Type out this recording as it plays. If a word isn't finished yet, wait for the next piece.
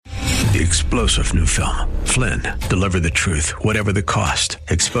the explosive new film, Flynn, deliver the truth, whatever the cost,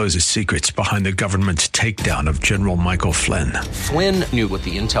 exposes secrets behind the government's takedown of General Michael Flynn. Flynn knew what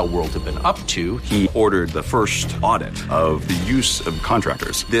the intel world had been up to. He ordered the first audit of the use of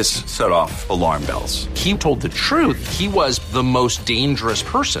contractors. This set off alarm bells. He told the truth. He was the most dangerous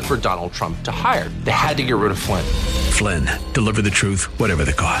person for Donald Trump to hire. They had to get rid of Flynn. Flynn, deliver the truth, whatever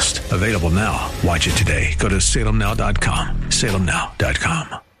the cost. Available now. Watch it today. Go to salemnow.com.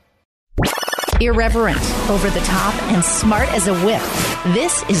 salemnow.com. Irreverent, over the top, and smart as a whip.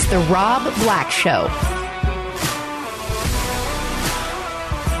 This is The Rob Black Show.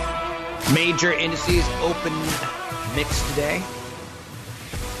 Major indices opened mixed today.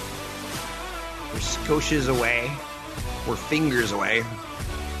 We're scotias away. We're fingers away.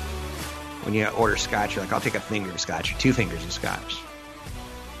 When you order scotch, you're like, I'll take a finger of scotch or 2 fingers of scotch.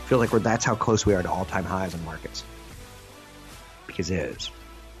 I feel like that's how close we are to all-time highs in markets. Because it is.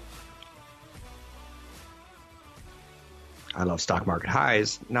 I love stock market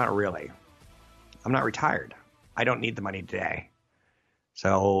highs. Not really. I'm not retired. I don't need the money today.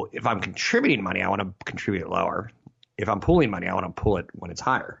 So if I'm contributing money, I want to contribute lower. If I'm pooling money, I want to pull it when it's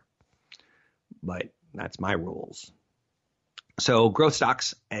higher. But that's my rules. So growth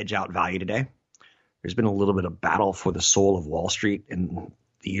stocks edge out value today. There's been a little bit of battle for the soul of Wall Street in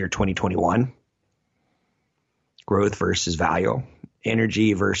the year 2021. Growth versus value.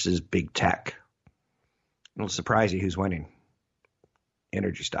 Energy versus big tech. It'll surprise you who's winning.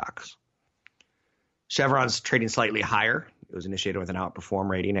 Energy stocks. Chevron's trading slightly higher. It was initiated with an outperform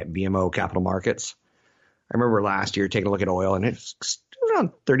rating at BMO Capital Markets. I remember last year taking a look at oil, and it's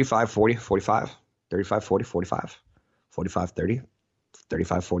around 35, 40, 45, 35, 40, 45, 45, 30,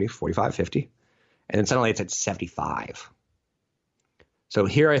 35, 40, 45, 50. And then suddenly it's at 75. So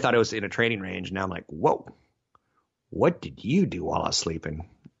here I thought it was in a trading range. Now I'm like, whoa, what did you do while I was sleeping?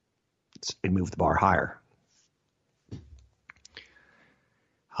 It moved the bar higher.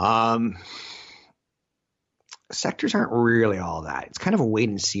 Sectors aren't really all that. It's kind of a wait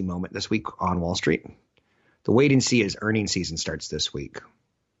and see moment this week on Wall Street. The wait and see is earnings season starts this week.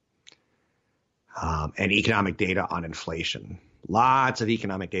 And economic data on inflation. Lots of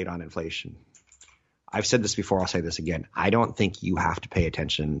economic data on inflation. I've said this before. I'll say this again. I don't think you have to pay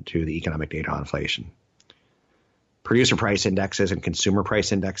attention to the economic data on inflation. Producer price indexes and consumer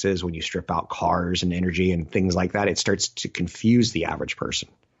price indexes, when you strip out cars and energy and things like that, it starts to confuse the average person.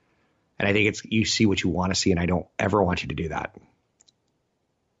 And I think you see what you want to see, and I don't ever want you to do that.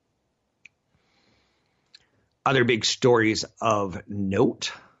 Other big stories of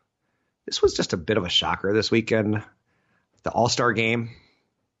note. This was just a bit of a shocker this weekend. The All-Star game,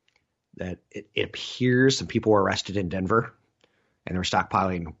 that it appears some people were arrested in Denver, and they were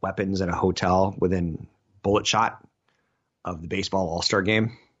stockpiling weapons in a hotel within bullet shot of the baseball All-Star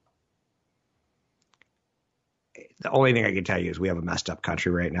game. The only thing I can tell you is we have a messed up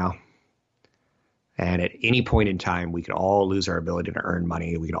country right now. And at any point in time, we could all lose our ability to earn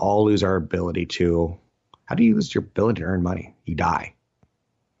money. We could all lose our ability to, how do you lose your ability to earn money? You die.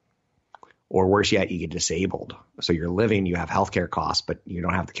 Or worse yet, you get disabled. So you're living, you have healthcare costs, but you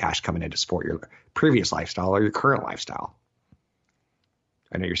don't have the cash coming in to support your previous lifestyle or your current lifestyle.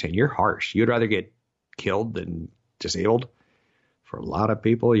 I know you're saying you're harsh. You'd rather get killed than disabled. For a lot of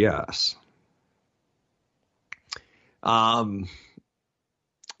people, yes.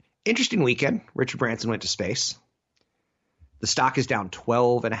 Interesting weekend. Richard Branson went to space. The stock is down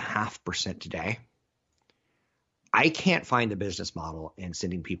 12.5% today. I can't find the business model in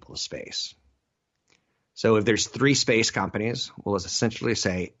sending people to space. So if there's 3 space companies, we'll essentially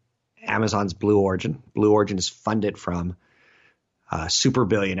say Amazon's Blue Origin. Blue Origin is funded from super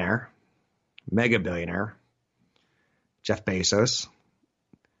billionaire, mega billionaire, Jeff Bezos.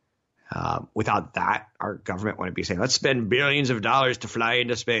 Without that, our government wouldn't be saying, let's spend billions of dollars to fly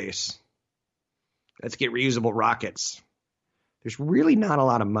into space. Let's get reusable rockets. There's really not a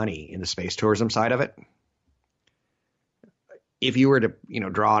lot of money in the space tourism side of it. If you were to,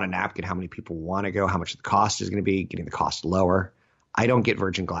 draw on a napkin how many people want to go, how much the cost is going to be, getting the cost lower, I don't get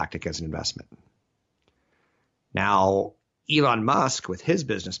Virgin Galactic as an investment. Now, Elon Musk, with his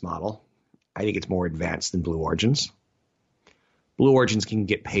business model, I think it's more advanced than Blue Origin's. Blue Origins can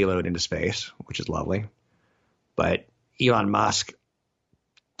get payload into space, which is lovely. But Elon Musk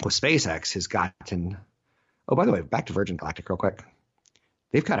with SpaceX has gotten, oh, by the way, back to Virgin Galactic real quick.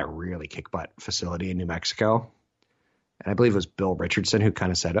 They've got a really kick-butt facility in New Mexico. And I believe it was Bill Richardson who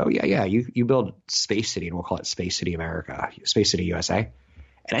kind of said, oh, yeah, you build Space City and we'll call it Space City America, Space City USA.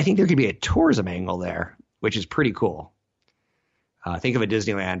 And I think there could be a tourism angle there, which is pretty cool. Think of a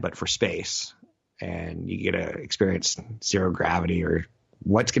Disneyland, but for space. And you get to experience zero gravity or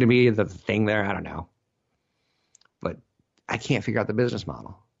What's going to be the thing there? I don't know. But I can't figure out the business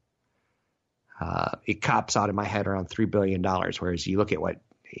model. It cops out in my head around $3 billion, whereas you look at what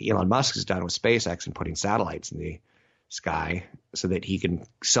Elon Musk has done with SpaceX and putting satellites in the sky so that he can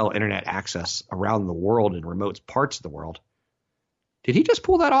sell internet access around the world in remote parts of the world. Did he just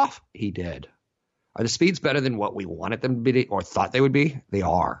pull that off? He did. Are the speeds better than what we wanted them to be or thought they would be? They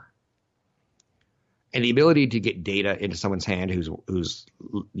are. And the ability to get data into someone's hand who's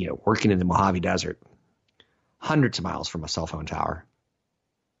working in the Mojave Desert, hundreds of miles from a cell phone tower.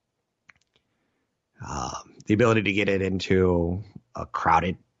 The ability to get it into a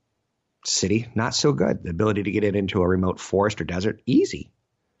crowded city, not so good. The ability to get it into a remote forest or desert, easy.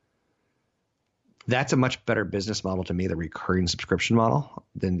 That's a much better business model to me, the recurring subscription model,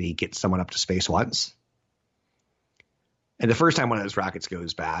 than the get someone up to space once. And the first time one of those rockets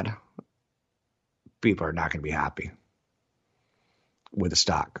goes bad, people are not going to be happy with the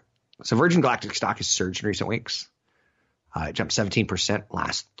stock. So Virgin Galactic stock has surged in recent weeks. It jumped 17%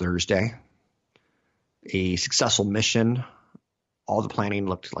 last Thursday. A successful mission. All the planning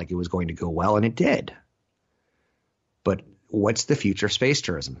looked like it was going to go well, and it did. But what's the future of space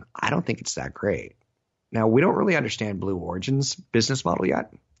tourism? I don't think it's that great. Now, we don't really understand Blue Origin's business model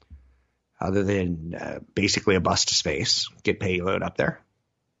yet, other than basically a bus to space, get payload up there,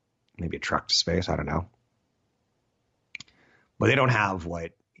 maybe a truck to space, I don't know. But they don't have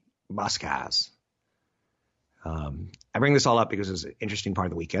what Musk has. I bring this all up because it was an interesting part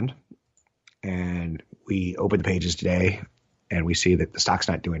of the weekend. And we opened the pages today, and we see that the stock's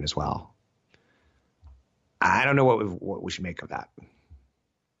not doing as well. I don't know what we should make of that.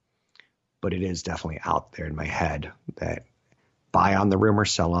 But it is definitely out there in my head that buy on the rumor,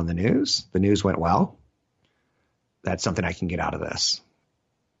 sell on the news. The news went well. That's something I can get out of this.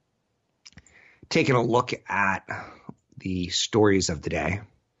 Taking a look at the stories of the day.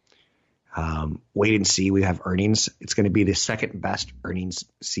 Wait and see. We have earnings. It's going to be the second best earnings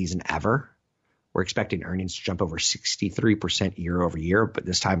season ever. We're expecting earnings to jump over 63% year over year, but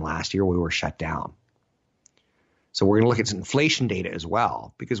this time last year we were shut down. So we're going to look at some inflation data as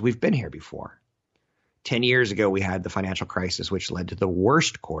well, because we've been here before. 10 years ago, we had the financial crisis, which led to the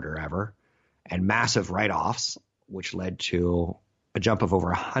worst quarter ever, and massive write-offs, which led to a jump of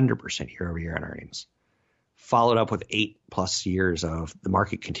over 100% year over year in earnings, followed up with 8+ years of the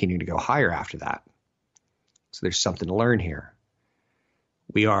market continuing to go higher after that. So there's something to learn here.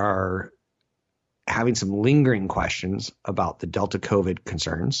 We are having some lingering questions about the Delta COVID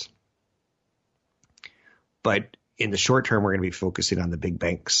concerns. But in the short term, we're going to be focusing on the big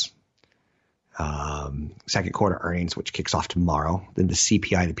banks. Second quarter earnings, which kicks off tomorrow. Then the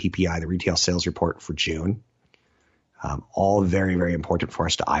CPI, the PPI, the retail sales report for June. All very, very important for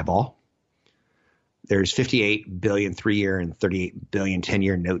us to eyeball. There's 58 billion 3-year and 38 billion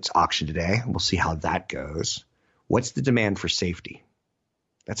 10-year notes auctioned today. We'll see how that goes. What's the demand for safety?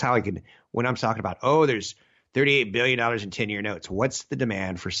 That's how I can, when I'm talking about, there's $38 billion in 10-year notes. What's the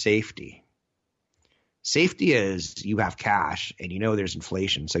demand for safety? Safety is you have cash and you know there's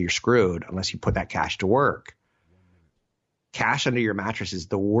inflation, so you're screwed unless you put that cash to work. Cash under your mattress is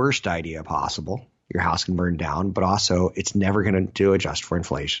the worst idea possible. Your house can burn down, but also it's never going to adjust for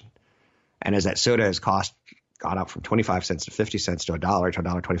inflation. And as that soda has gone up from 25 cents to 50 cents to $1 to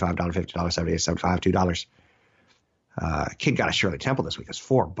 $1.25, $1.50, $1.78, $1.75, $2. Kid got a Shirley Temple this week. It was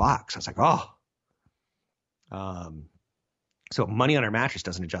 $4. I was like, so money on our mattress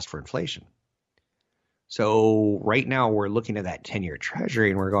doesn't adjust for inflation. So right now we're looking at that 10-year treasury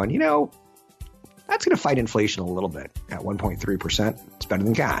and we're going, that's going to fight inflation a little bit at 1.3%. It's better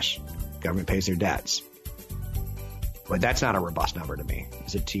than cash. Government pays their debts. But that's not a robust number to me.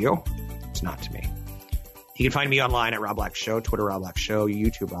 Is it to you? It's not to me. You can find me online at Rob Black Show, Twitter Rob Black Show,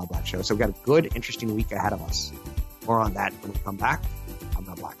 YouTube Rob Black Show. So we've got a good, interesting week ahead of us. More on that when we come back. I'm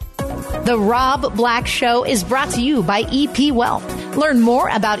Rob Black. The Rob Black Show is brought to you by EP Wealth. Learn more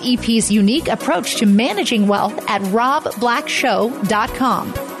about EP's unique approach to managing wealth at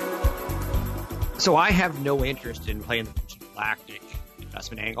robblackshow.com. So I have no interest in playing the galactic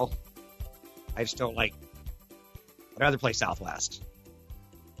investment angle. I just don't like. I'd rather play Southwest.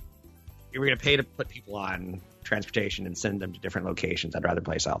 If we're going to pay to put people on transportation and send them to different locations, I'd rather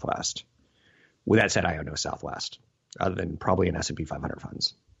play Southwest. With that said, I own no Southwest, other than probably an S&P 500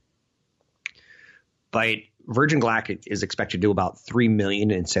 funds. But Virgin Galactic is expected to do about $3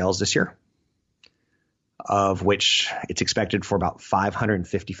 million in sales this year, of which it's expected for about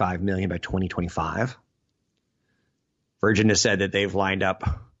 $555 million by 2025. Virgin has said that they've lined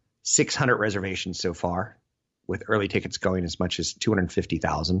up 600 reservations so far, with early tickets going as much as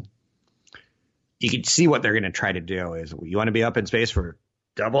 250,000. You can see what they're going to try to do is, you want to be up in space for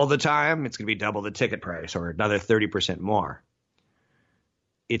double the time, it's going to be double the ticket price or another 30% more.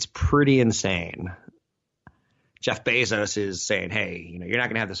 It's pretty insane. Jeff Bezos is saying, hey, you're not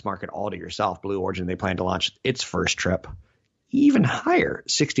going to have this market all to yourself. Blue Origin, they plan to launch its first trip even higher,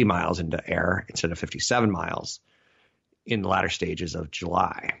 60 miles into air instead of 57 miles in the latter stages of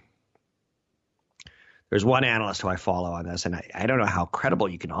July. There's one analyst who I follow on this, and I don't know how credible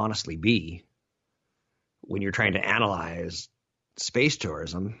you can honestly be when you're trying to analyze space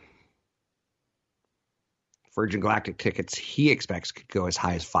tourism. Virgin Galactic tickets he expects could go as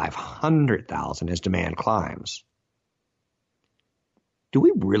high as 500,000 as demand climbs. Do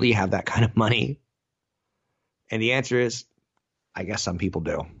we really have that kind of money? And the answer is, I guess some people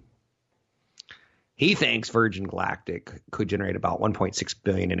do. He thinks Virgin Galactic could generate about $1.6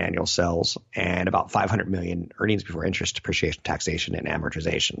 billion in annual sales and about $500 million earnings before interest, depreciation, taxation, and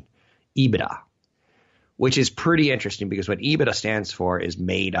amortization, EBITDA, which is pretty interesting because what EBITDA stands for is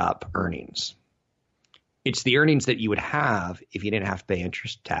made up earnings. It's the earnings that you would have if you didn't have to pay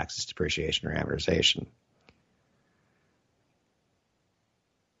interest, taxes, depreciation, or amortization.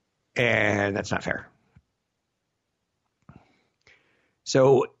 And that's not fair.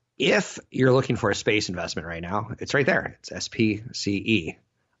 So if you're looking for a space investment right now, it's right there. It's SPCE.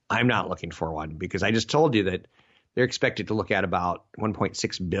 I'm not looking for one because I just told you that they're expected to look at about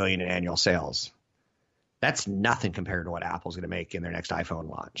 $1.6 billion in annual sales. That's nothing compared to what Apple's going to make in their next iPhone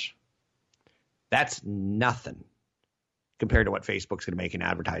launch. That's nothing compared to what Facebook's going to make in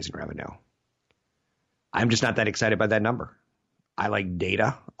advertising revenue. I'm just not that excited by that number. I like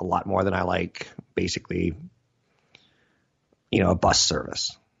data a lot more than I like basically, a bus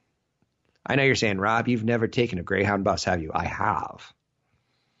service. I know you're saying, Rob, you've never taken a Greyhound bus, have you? I have.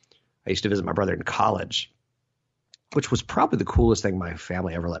 I used to visit my brother in college, which was probably the coolest thing my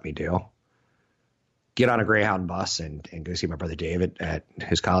family ever let me do. Get on a Greyhound bus and go see my brother David at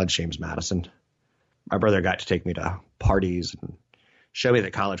his college, James Madison. My brother got to take me to parties and show me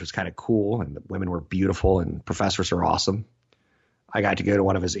that college was kind of cool and the women were beautiful and professors are awesome. I got to go to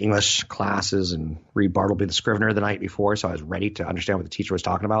one of his English classes and read Bartleby the Scrivener the night before, so I was ready to understand what the teacher was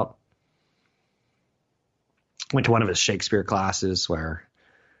talking about. Went to one of his Shakespeare classes where,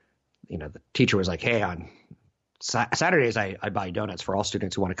 the teacher was like, hey, on Saturdays I buy donuts for all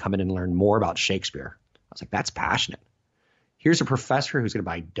students who want to come in and learn more about Shakespeare. I was like, that's passionate. Here's a professor who's going to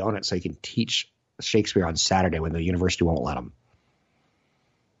buy donuts so he can teach Shakespeare on Saturday when the university won't let him.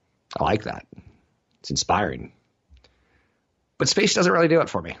 I like that. It's inspiring. But space doesn't really do it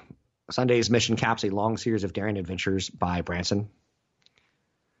for me. Sunday's mission caps a long series of daring adventures by Branson.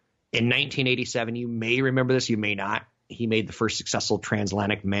 In 1987, you may remember this, you may not. He made the first successful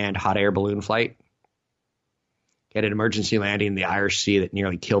transatlantic manned hot air balloon flight. He had an emergency landing in the Irish Sea that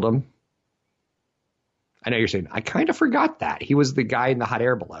nearly killed him. I know you're saying, I kind of forgot that. He was the guy in the hot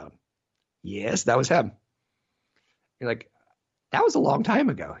air balloon. Yes, that was him. You're like, that was a long time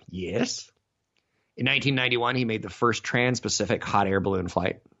ago. Yes. In 1991, he made the first trans-Pacific hot air balloon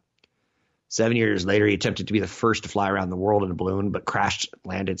flight. 7 years later, he attempted to be the first to fly around the world in a balloon, but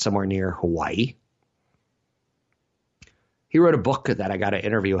landed somewhere near Hawaii. He wrote a book that I got to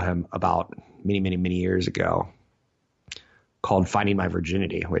interview him about many, many, many years ago called Finding My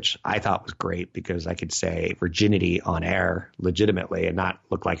Virginity, which I thought was great because I could say virginity on air legitimately and not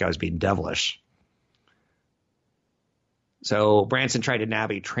look like I was being devilish. So Branson tried to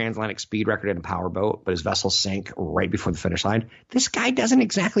nab a transatlantic speed record in a powerboat, but his vessel sank right before the finish line. This guy doesn't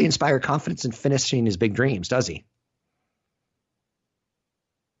exactly inspire confidence in finishing his big dreams, does he?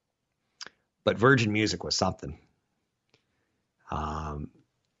 But Virgin Music was something.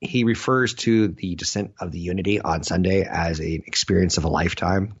 He refers to the descent of the Unity on Sunday as an experience of a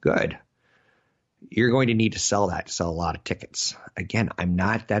lifetime. Good. You're going to need to sell a lot of tickets. Again, I'm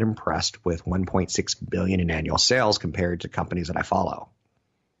not that impressed with $1.6 billion in annual sales compared to companies that I follow.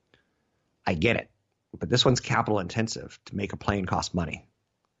 I get it, but this one's capital intensive. To make a plane costs money.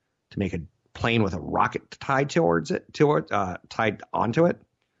 To make a plane with a rocket tied tied onto it,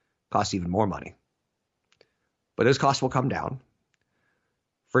 costs even more money. But those costs will come down.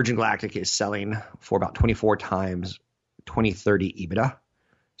 Virgin Galactic is selling for about 24 times 2030 EBITDA.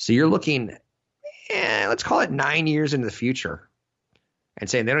 So you're looking, let's call it 9 years into the future and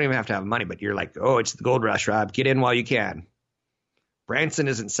saying they don't even have to have money, but you're like, oh, it's the gold rush, Rob. Get in while you can. Branson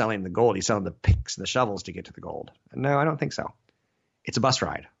isn't selling the gold. He's selling the picks and the shovels to get to the gold. No, I don't think so. It's a bus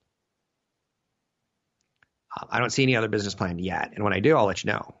ride. I don't see any other business plan yet. And when I do, I'll let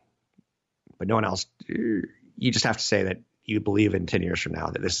you know. But no one else. You just have to say that you believe in 10 years from now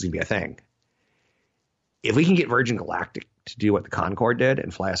that this is going to be a thing. If we can get Virgin Galactic to do what the Concorde did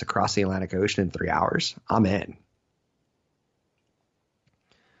and fly us across the Atlantic Ocean in 3 hours, I'm in.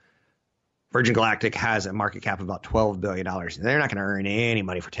 Virgin Galactic has a market cap of about $12 billion. They're not going to earn any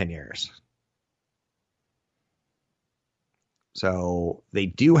money for 10 years. So they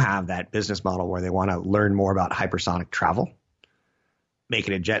do have that business model where they want to learn more about hypersonic travel,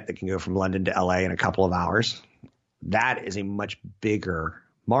 making a jet that can go from London to LA in a couple of hours. That is a much bigger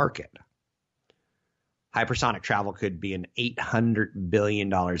market. Hypersonic travel could be an $800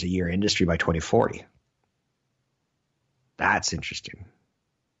 billion a year industry by 2040. That's interesting.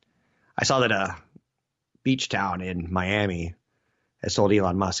 I saw that a beach town in Miami has told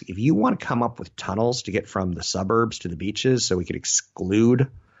Elon Musk, if you want to come up with tunnels to get from the suburbs to the beaches so we could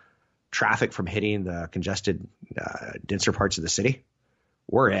exclude traffic from hitting the congested, denser parts of the city,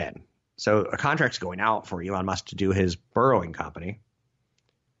 we're in. So a contract's going out for Elon Musk to do his burrowing company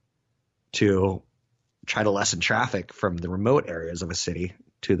to try to lessen traffic from the remote areas of a city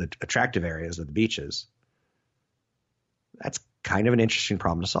to the attractive areas of the beaches. That's kind of an interesting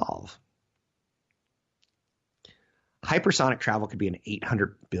problem to solve. Hypersonic travel could be an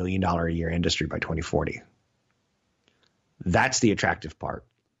 $800 billion a year industry by 2040. That's the attractive part.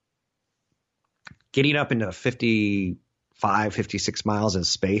 Getting up into 55, 56 miles in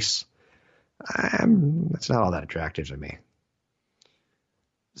space, that's not all that attractive to me.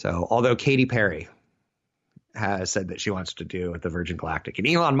 So, although Katy Perry has said that she wants to do with the Virgin Galactic, and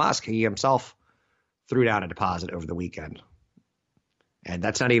Elon Musk, he himself threw down a deposit over the weekend. And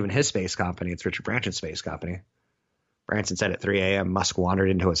that's not even his space company. It's Richard Branson's space company. Branson said at 3 a.m. Musk wandered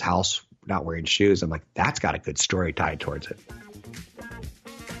into his house not wearing shoes. I'm like, that's got a good story tied towards it.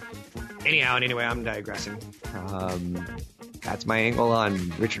 Anyhow, and anyway, I'm digressing. That's my angle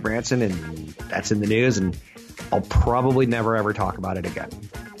on Richard Branson, and that's in the news, and I'll probably never, ever talk about it again.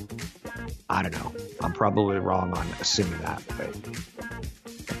 I don't know. I'm probably wrong on assuming that,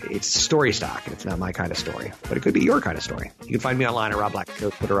 but it's story stock, and it's not my kind of story. But it could be your kind of story. You can find me online at Rob Black Show,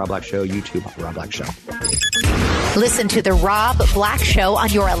 Twitter Rob Black Show, YouTube Rob Black Show. Listen to The Rob Black Show on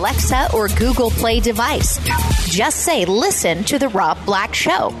your Alexa or Google Play device. Just say, listen to The Rob Black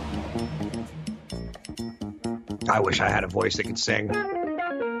Show. I wish I had a voice that could sing.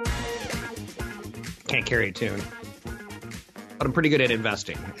 Can't carry a tune. But I'm pretty good at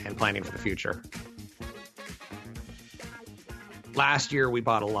investing and planning for the future. Last year, we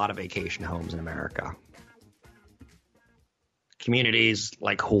bought a lot of vacation homes in America. Communities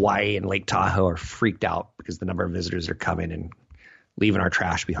like Hawaii and Lake Tahoe are freaked out because the number of visitors are coming and leaving our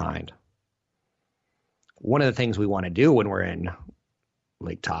trash behind. One of the things we want to do when we're in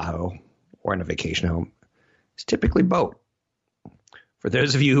Lake Tahoe or in a vacation home is typically boat. For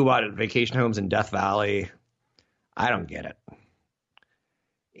those of you who bought vacation homes in Death Valley, I don't get it.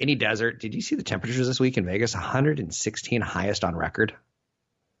 Any desert. Did you see the temperatures this week in Vegas? 116, highest on record.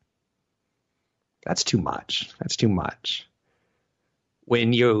 That's too much. That's too much.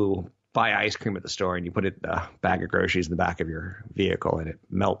 When you buy ice cream at the store and you put a bag of groceries in the back of your vehicle and it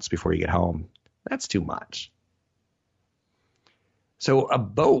melts before you get home, that's too much. So a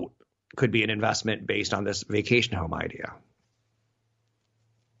boat could be an investment based on this vacation home idea.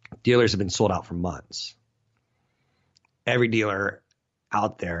 Dealers have been sold out for months. Every dealer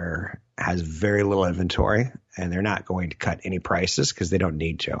out there has very little inventory, and they're not going to cut any prices because they don't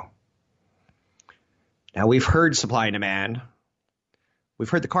need to. Now, we've heard supply and demand. We've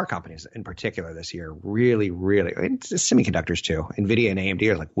heard the car companies in particular this year really, it's semiconductors too. NVIDIA and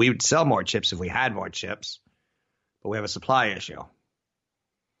AMD are like, we would sell more chips if we had more chips, but we have a supply issue.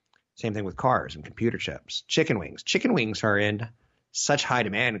 Same thing with cars and computer chips. Chicken wings. Chicken wings are in such high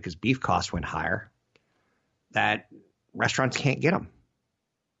demand because beef costs went higher that restaurants can't get them.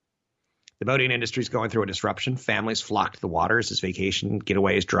 The boating industry is going through a disruption. Families flock to the waters as vacation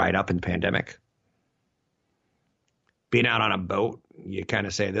getaways dried up in the pandemic. Being out on a boat, you kind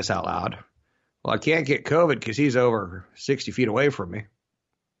of say this out loud. Well, I can't get COVID because he's over 60 feet away from me.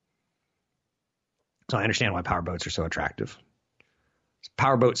 So I understand why power boats are so attractive.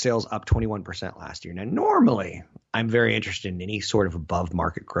 Powerboat sales up 21% last year. Now, normally, I'm very interested in any sort of above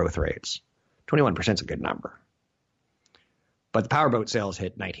market growth rates. 21% is a good number. But the powerboat sales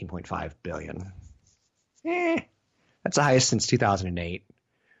hit $19.5 billion. That's the highest since 2008,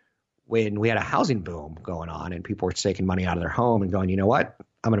 when we had a housing boom going on and people were taking money out of their home and going, you know what?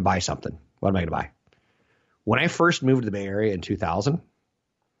 I'm going to buy something. What am I going to buy? When I first moved to the Bay Area in 2000,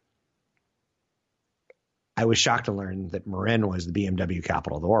 I was shocked to learn that Marin was the BMW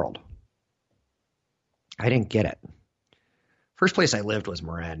capital of the world. I didn't get it. First place I lived was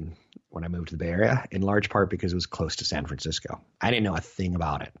Marin when I moved to the Bay Area, in large part because it was close to San Francisco. I didn't know a thing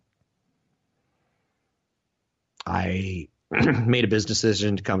about it. I made a business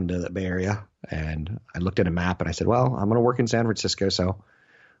decision to come to the Bay Area, and I looked at a map and I said, well, I'm going to work in San Francisco, so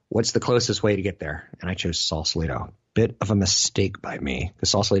What's the closest way to get there? And I chose Sausalito. Bit of a mistake by me, because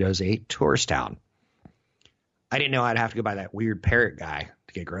Sausalito is a tourist town. I didn't know I'd have to go by that weird parrot guy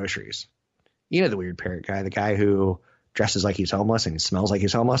to get groceries. You know the weird parrot guy, the guy who dresses like he's homeless and smells like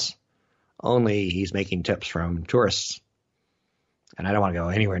he's homeless, only he's making tips from tourists. And I don't want to go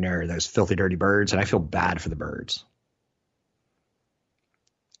anywhere near those filthy, dirty birds, and I feel bad for the birds.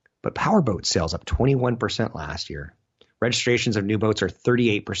 But powerboat sales up 21% last year. Registrations of new boats are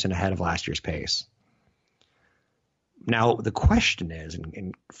 38% ahead of last year's pace. Now, the question is,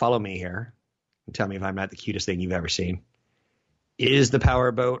 and follow me here, and tell me if I'm not the cutest thing you've ever seen. Is the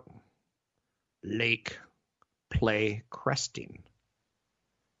powerboat lake play cresting?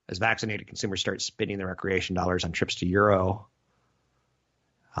 As vaccinated consumers start spending their recreation dollars on trips to Europe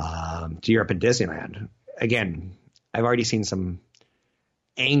and Disneyland. Again, I've already seen some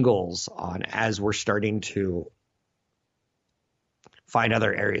angles on, as we're starting to find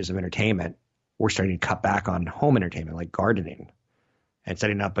other areas of entertainment, we're starting to cut back on home entertainment like gardening and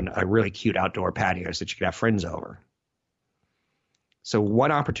setting up a really cute outdoor patio so that you could have friends over. So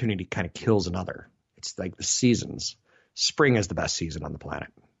one opportunity kind of kills another. It's like the seasons. Spring is the best season on the planet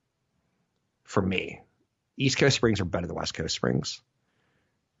for me. East Coast springs are better than West Coast springs.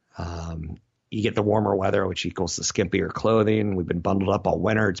 You get the warmer weather, which equals the skimpier clothing. We've been bundled up all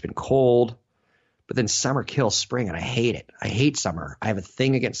winter. It's been cold. But then summer kills spring, and I hate it. I hate summer. I have a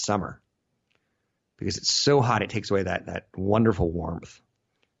thing against summer because it's so hot it takes away that wonderful warmth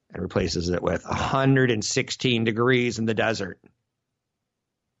and replaces it with 116 degrees in the desert.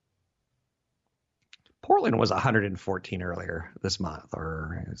 Portland was 114 earlier this month,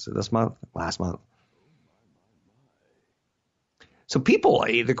 or is it this month? Last month. So people,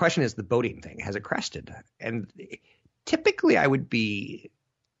 the question is the boating thing. Has it crested? And typically I would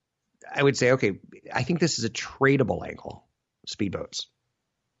say, okay, I think this is a tradable angle. Speedboats,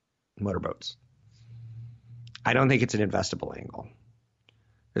 motorboats. I don't think it's an investable angle.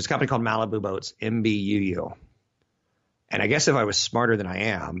 There's a company called Malibu Boats, MBUU. And I guess if I was smarter than I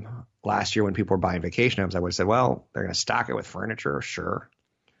am, last year when people were buying vacation homes, I would have said, well, they're going to stock it with furniture, sure.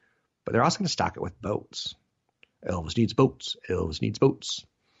 But they're also going to stock it with boats. Elvis needs boats. Elvis needs boats.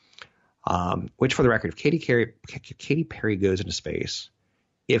 Which, for the record, if Katy Perry goes into space,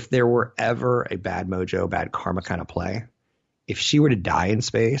 if there were ever a bad mojo, bad karma kind of play, if she were to die in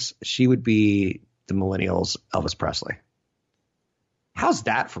space, she would be the millennials' Elvis Presley. How's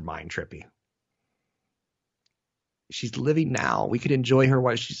that for mind trippy? She's living now. We could enjoy her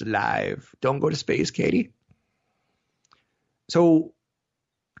while she's alive. Don't go to space, Katie. So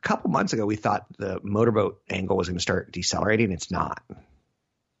a couple months ago, we thought the motorboat angle was going to start decelerating. It's not.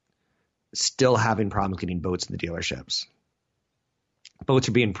 Still having problems getting boats in the dealerships. Boats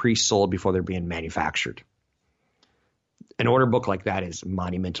are being pre-sold before they're being manufactured. An order book like that is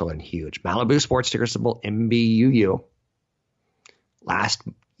monumental and huge. Malibu Sports, ticker symbol MBUU. Last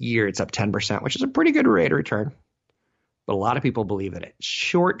year, it's up 10%, which is a pretty good rate of return. But a lot of people believe that it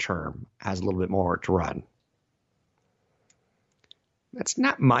short term has a little bit more to run. That's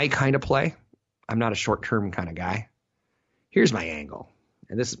not my kind of play. I'm not a short term kind of guy. Here's my angle.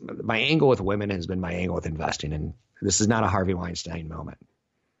 And my angle with women has been my angle with investing. And this is not a Harvey Weinstein moment.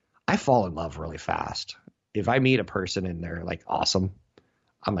 I fall in love really fast. If I meet a person and they're like awesome,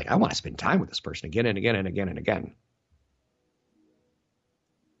 I'm like, I want to spend time with this person again and again and again and again.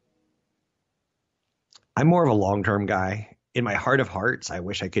 I'm more of a long-term guy. In my heart of hearts, I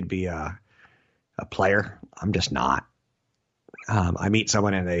wish I could be a player. I'm just not. I meet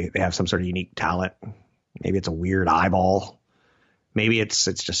someone and they have some sort of unique talent. Maybe it's a weird eyeball. Maybe it's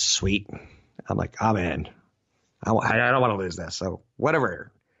just sweet. I'm like, I'm in. I don't want to lose this. So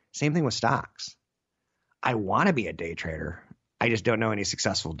whatever. Same thing with stocks. I want to be a day trader. I just don't know any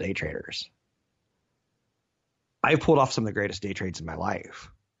successful day traders. I've pulled off some of the greatest day trades in my life.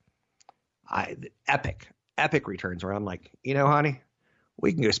 Epic returns where I'm like, you know, honey,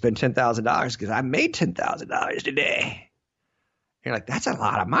 we can go spend $10,000 because I made $10,000 today. You're like, that's a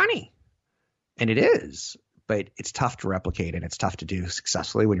lot of money. And it is, but it's tough to replicate and it's tough to do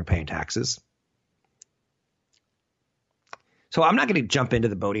successfully when you're paying taxes. So I'm not going to jump into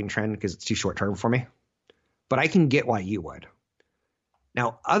the boating trend because it's too short term for me, but I can get why you would.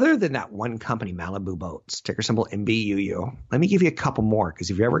 Now, other than that one company, Malibu Boats, ticker symbol MBUU, let me give you a couple more because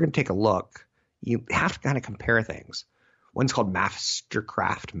if you're ever going to take a look, you have to kind of compare things. One's called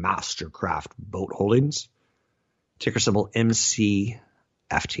Mastercraft Boat Holdings, ticker symbol MCFT.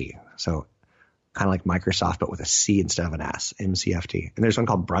 So kind of like Microsoft, but with a C instead of an S, MCFT. And there's one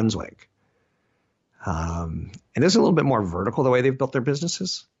called Brunswick. And this is a little bit more vertical the way they've built their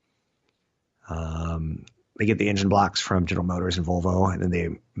businesses. They get the engine blocks from General Motors and Volvo, and then they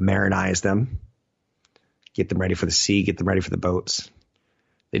marinize them, get them ready for the sea, get them ready for the boats.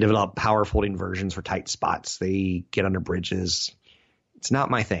 They develop power folding versions for tight spots. They get under bridges. It's not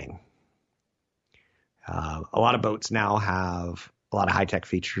my thing. A lot of boats now have a lot of high-tech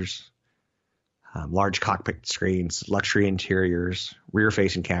features, large cockpit screens, luxury interiors,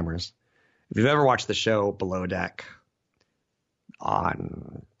 rear-facing cameras. If you've ever watched the show Below Deck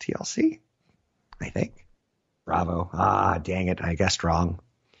on TLC, I think, Bravo. Dang it, I guessed wrong.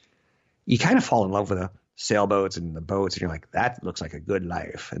 You kind of fall in love with the sailboats and the boats, and you're like, that looks like a good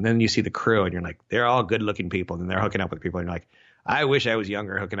life. And then you see the crew, and you're like, they're all good-looking people, and they're hooking up with people, and you're like, I wish I was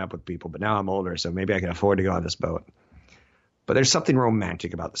younger hooking up with people, but now I'm older, so maybe I can afford to go on this boat. But there's something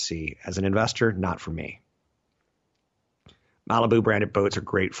romantic about the sea. As an investor, not for me. Malibu branded boats are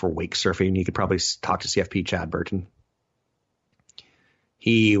great for wake surfing. You could probably talk to CFP Chad Burton.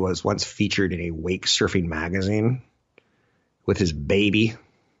 He was once featured in a wake surfing magazine with his baby,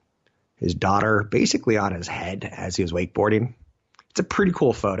 his daughter, basically on his head as he was wakeboarding. It's a pretty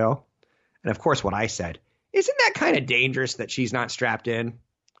cool photo. And of course, what I said, isn't that kind of dangerous that she's not strapped in?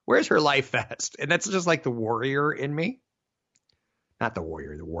 Where's her life vest? And that's just like the warrior in me. Not the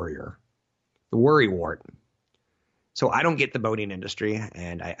warrior, the warrior. The worrywart. So I don't get the boating industry,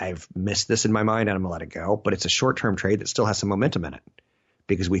 and I've missed this in my mind, and I'm going to let it go. But it's a short-term trade that still has some momentum in it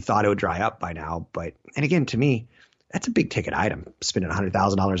because we thought it would dry up by now. But, and again, to me, that's a big-ticket item. Spending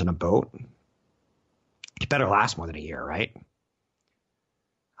 $100,000 on a boat, it better last more than a year, right?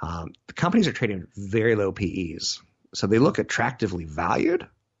 The companies are trading very low PEs, so they look attractively valued.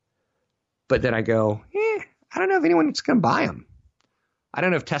 But then I go, I don't know if anyone's going to buy them. I don't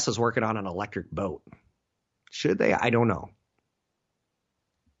know if Tesla's working on an electric boat. Should they? I don't know.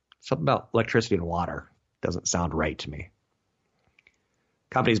 Something about electricity and water doesn't sound right to me.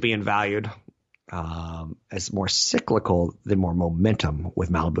 Companies being valued as more cyclical than more momentum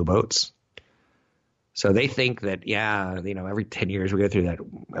with Malibu boats. So they think that, every 10 years we go through that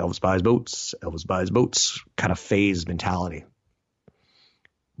Elvis buys boats kind of phase mentality.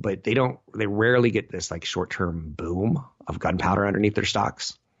 But they rarely get this like short-term boom of gunpowder underneath their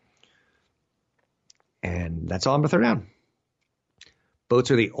stocks. And that's all I'm going to throw down. Boats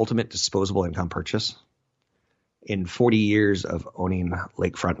are the ultimate disposable income purchase. In 40 years of owning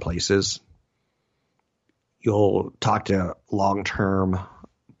lakefront places, you'll talk to long-term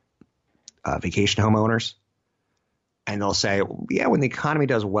vacation homeowners, and they'll say, when the economy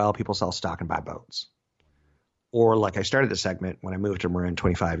does well, people sell stock and buy boats. Or like I started the segment when I moved to Marin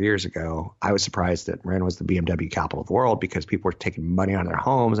 25 years ago, I was surprised that Marin was the BMW capital of the world because people were taking money out of their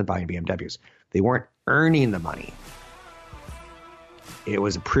homes and buying BMWs. They weren't earning the money. It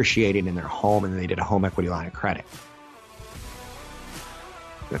was appreciating in their home, and they did a home equity line of credit.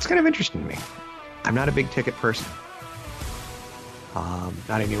 That's kind of interesting to me. I'm not a big ticket person.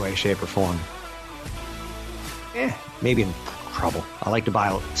 Not in any way, shape, or form. Maybe in trouble. I like to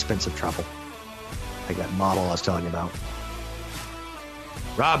buy expensive trouble. Like that model I was telling you about.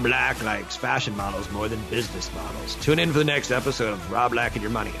 Rob Black likes fashion models more than business models. Tune in for the next episode of Rob Black and Your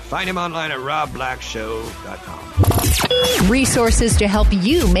Money. Find him online at robblackshow.com. Resources to help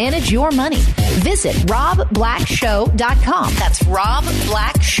you manage your money. Visit robblackshow.com. That's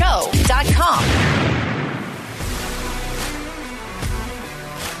robblackshow.com.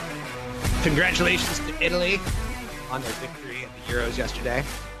 Congratulations to Italy on their victory at the Euros yesterday.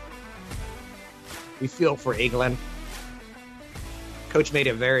 We feel for England. Coach made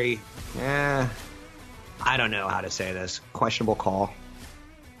a very, I don't know how to say this, questionable call.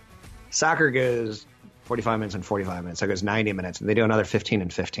 Soccer goes 45 minutes and 45 minutes. So it goes 90 minutes, and they do another 15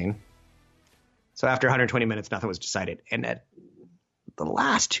 and 15. So after 120 minutes, nothing was decided. And at the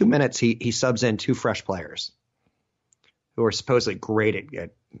last 2 minutes, he subs in two fresh players who are supposedly great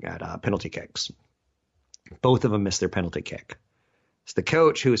at penalty kicks. Both of them missed their penalty kick. So the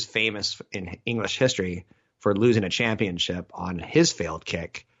coach, who is famous in English history for losing a championship on his failed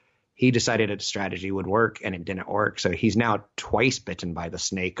kick, he decided a strategy would work, and it didn't work. So he's now twice bitten by the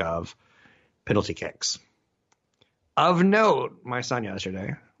snake of penalty kicks. Of note, my son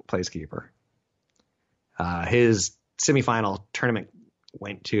yesterday plays keeper. His semifinal tournament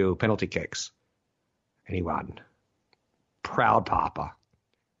went to penalty kicks, and he won. Proud papa.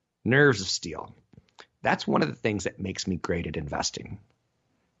 Nerves of steel. That's one of the things that makes me great at investing,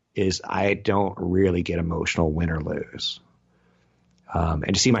 is I don't really get emotional, win or lose.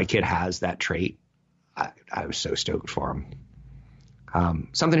 And to see my kid has that trait, I was so stoked for him.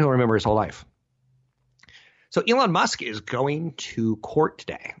 Something he'll remember his whole life. So Elon Musk is going to court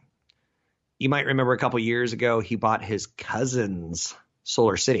today. You might remember a couple years ago, he bought his cousin's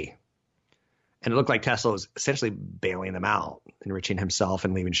Solar City. And it looked like Tesla was essentially bailing them out, enriching himself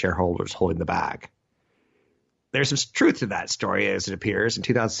and leaving shareholders holding the bag. There's some truth to that story, as it appears. In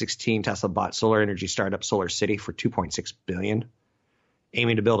 2016, Tesla bought solar energy startup SolarCity for $2.6 billion,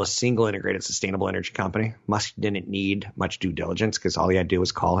 aiming to build a single integrated sustainable energy company. Musk didn't need much due diligence because all he had to do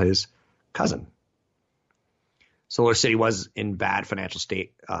was call his cousin. SolarCity was in bad financial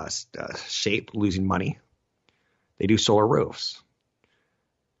shape, losing money. They do solar roofs,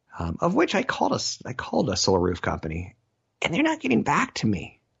 of which I called a solar roof company, and they're not getting back to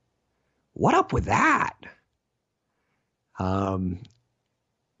me. What up with that?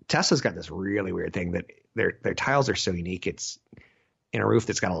 Tesla's got this really weird thing that their tiles are so unique. It's in a roof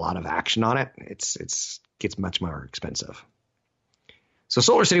that's got a lot of action on it. It's gets much more expensive. So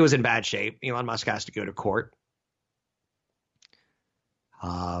SolarCity was in bad shape. Elon Musk has to go to court.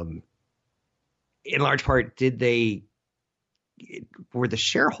 In large part, were the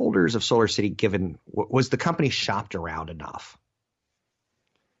shareholders of SolarCity given, was the company shopped around enough?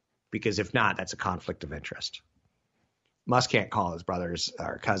 Because if not, that's a conflict of interest. Musk can't call his brothers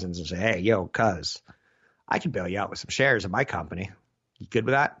or cousins and say, hey, yo, cuz, I can bail you out with some shares in my company. You good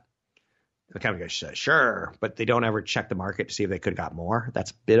with that? The company goes, sure, but they don't ever check the market to see if they could have got more.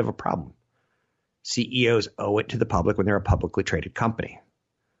 That's a bit of a problem. CEOs owe it to the public when they're a publicly traded company.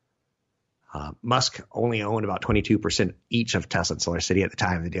 Musk only owned about 22% each of Tesla and SolarCity at the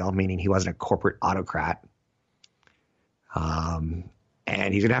time of the deal, meaning he wasn't a corporate autocrat. And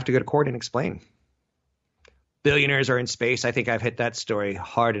he's going to have to go to court and explain. Billionaires are in space. I think I've hit that story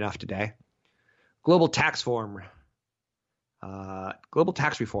hard enough today. Global tax reform.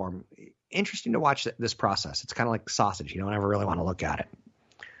 Interesting to watch this process. It's kind of like sausage. You don't ever really want to look at it.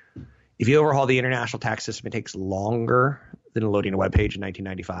 If you overhaul the international tax system, it takes longer than loading a web page in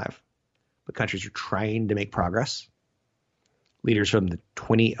 1995. But countries are trying to make progress. Leaders from the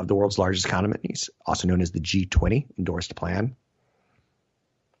 20 of the world's largest economies, also known as the G20, endorsed a plan.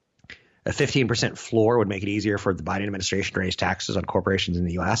 A 15% floor would make it easier for the Biden administration to raise taxes on corporations in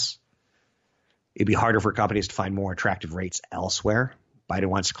the U.S. It'd be harder for companies to find more attractive rates elsewhere. Biden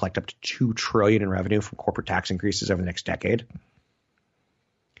wants to collect up to $2 trillion in revenue from corporate tax increases over the next decade.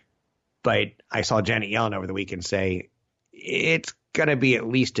 But I saw Janet Yellen over the weekend say it's going to be at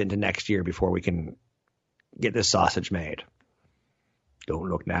least into next year before we can get this sausage made. Don't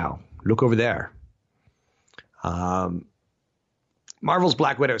look now. Look over there. Marvel's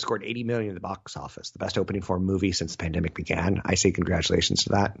Black Widow scored $80 million in the box office, the best opening for a movie since the pandemic began. I say congratulations to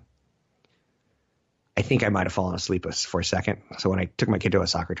that. I think I might have fallen asleep for a second. So when I took my kid to a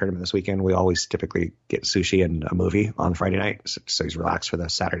soccer tournament this weekend, we always typically get sushi and a movie on Friday night. So he's relaxed for the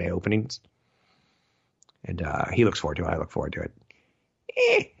Saturday openings. And he looks forward to it. I look forward to it.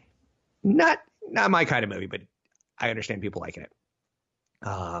 Not my kind of movie, but I understand people liking it.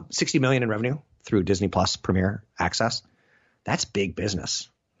 $60 million in revenue through Disney Plus Premier Access. That's big business.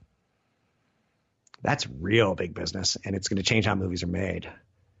 That's real big business, and it's going to change how movies are made.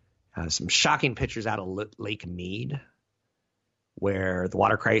 Some shocking pictures out of Lake Mead, where the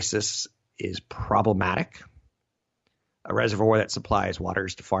water crisis is problematic. A reservoir that supplies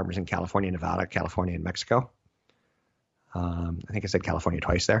waters to farmers in California, Nevada, California, and Mexico. I think I said California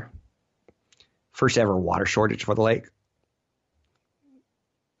twice there. First ever water shortage for the lake.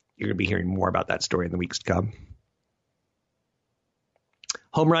 You're going to be hearing more about that story in the weeks to come.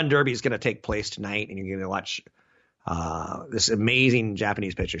 Home Run Derby is going to take place tonight, and you're going to watch this amazing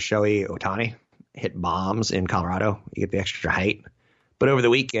Japanese pitcher, Shohei Ohtani, hit bombs in Colorado. You get the extra height. But over the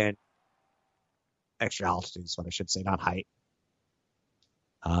weekend, extra altitude is what I should say, not height.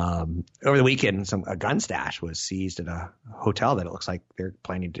 Over the weekend, a gun stash was seized at a hotel that it looks like they're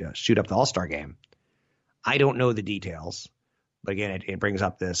planning to shoot up the All-Star game. I don't know the details, but again, it brings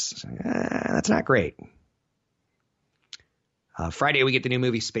up this, that's not great. Friday, we get the new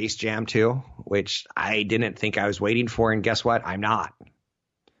movie Space Jam 2, which I didn't think I was waiting for, and guess what? I'm not.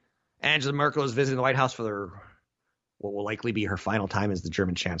 Angela Merkel is visiting the White House for what will likely be her final time as the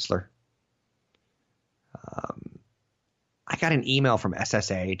German chancellor. I got an email from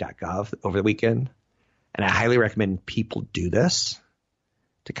SSA.gov over the weekend, and I highly recommend people do this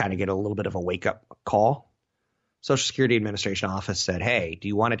to kind of get a little bit of a wake-up call. Social Security Administration office said, hey, do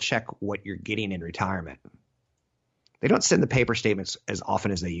you want to check what you're getting in retirement? They don't send the paper statements as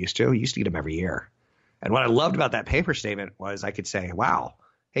often as they used to. You used to get them every year. And what I loved about that paper statement was I could say, wow,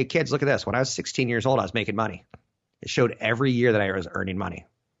 hey, kids, look at this. When I was 16 years old, I was making money. It showed every year that I was earning money.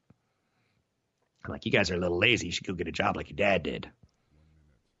 I'm like, you guys are a little lazy. You should go get a job like your dad did.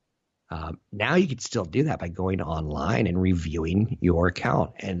 Now you could still do that by going online and reviewing your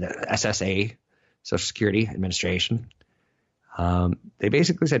account. And the SSA, Social Security Administration, They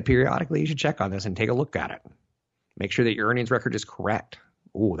basically said periodically you should check on this and take a look at it. Make sure that your earnings record is correct.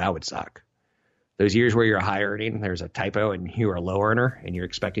 Ooh, that would suck. Those years where you're a high earning, there's a typo and you are a low earner and you're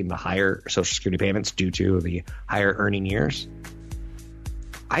expecting the higher Social Security payments due to the higher earning years.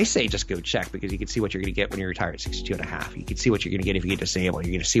 I say just go check, because you can see what you're going to get when you retire at 62 and a half. You can see what you're going to get if you get disabled.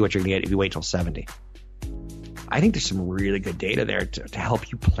 You're going to see what you're going to get if you wait till 70. I think there's some really good data there to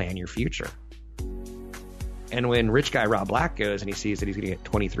help you plan your future. And when rich guy Rob Black goes and he sees that he's going to get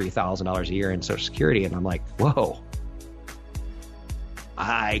 $23,000 a year in Social Security, and I'm like, whoa,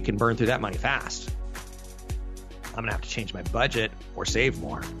 I can burn through that money fast. I'm going to have to change my budget or save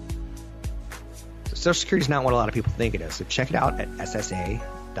more. So Social Security is not what a lot of people think it is. So check it out at ssa.gov,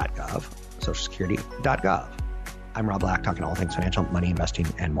 socialsecurity.gov. I'm Rob Black, talking all things financial, money, investing,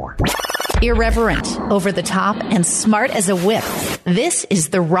 and more. Irreverent, over the top, and smart as a whip. This is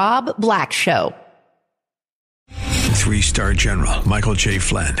The Rob Black Show. 3-star General Michael J.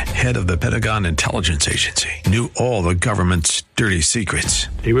 Flynn, head of the Pentagon Intelligence Agency, knew all the government's dirty secrets.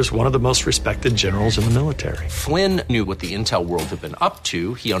 He was one of the most respected generals in the military. Flynn knew what the intel world had been up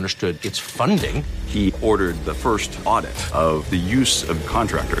to. He understood its funding. He ordered the first audit of the use of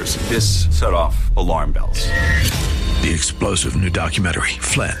contractors. This set off alarm bells. The explosive new documentary,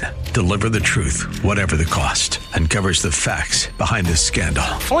 Flynn, Deliver the Truth, Whatever the Cost, uncovers the facts behind this scandal.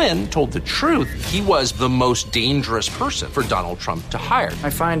 Flynn told the truth. He was the most dangerous person for Donald Trump to hire. I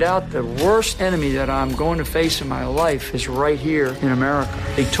find out the worst enemy that I'm going to face in my life is right here in America.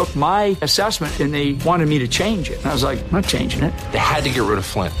 They took my assessment and they wanted me to change it. And I was like, I'm not changing it. They had to get rid of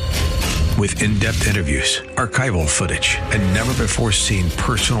Flynn. With in-depth interviews, archival footage, and never-before-seen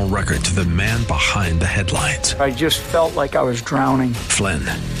personal records of the man behind the headlines. I just felt like I was drowning. Flynn,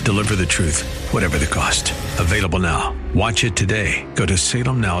 Deliver the Truth, Whatever the Cost. Available now. Watch it today. Go to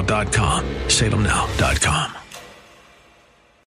salemnow.com. salemnow.com.